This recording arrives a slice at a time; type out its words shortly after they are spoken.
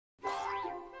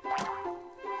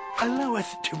allow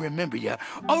us to remember you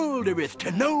all there is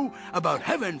to know about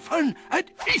having fun at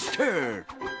Easter.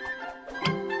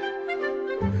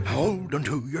 Hold on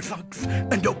to your socks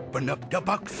and open up the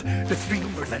box, the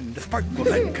streamers and the sparkles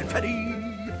and confetti.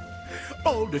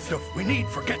 All the stuff we need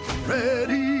for getting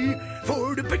ready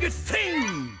for the biggest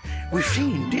thing we've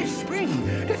seen this spring.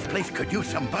 This place could use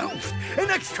some bounce in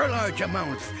extra large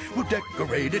amounts. We'll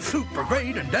decorate it super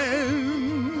great and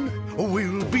then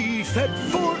we'll be set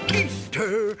for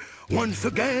Easter once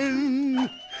again.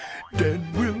 Then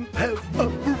we'll have a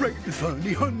bright and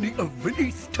sunny honey of an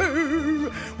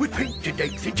Easter with painted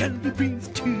eggs and jelly beans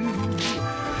too.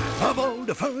 Of all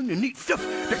the fun and neat stuff,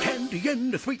 the candy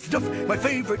and the sweet stuff, my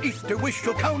favorite Easter wish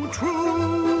will come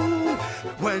true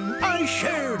when I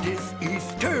share this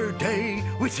Easter day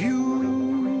with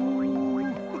you.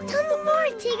 Tell me more,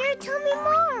 Tigger. Tell me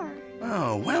more.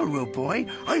 Oh, well, rude boy,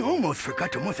 I almost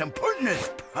forgot the most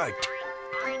importantest part.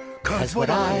 'Cause what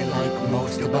I like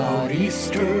most about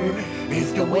Easter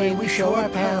is the way we show our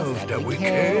pals that we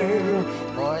care.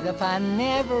 For the fun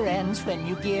never ends when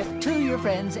you give to your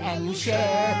friends and you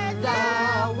share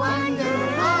the wonder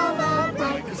of a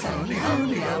bright and sunny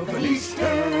honey of an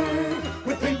Easter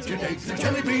With painted eggs and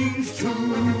jelly beans too.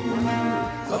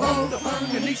 Of all the fun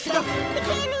and neat stuff, The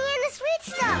candy and the sweet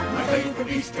stuff. my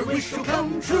favorite Easter wish will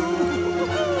come true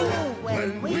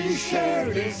when we share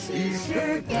this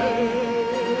Easter day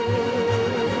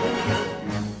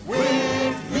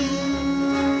with you.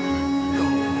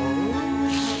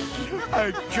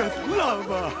 I just love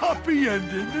a happy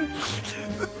ending.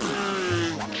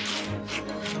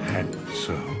 And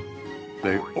so,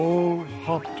 they all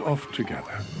hopped off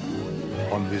together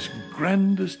on this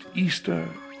grandest Easter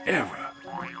ever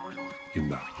in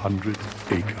the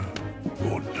 100-acre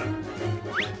wood.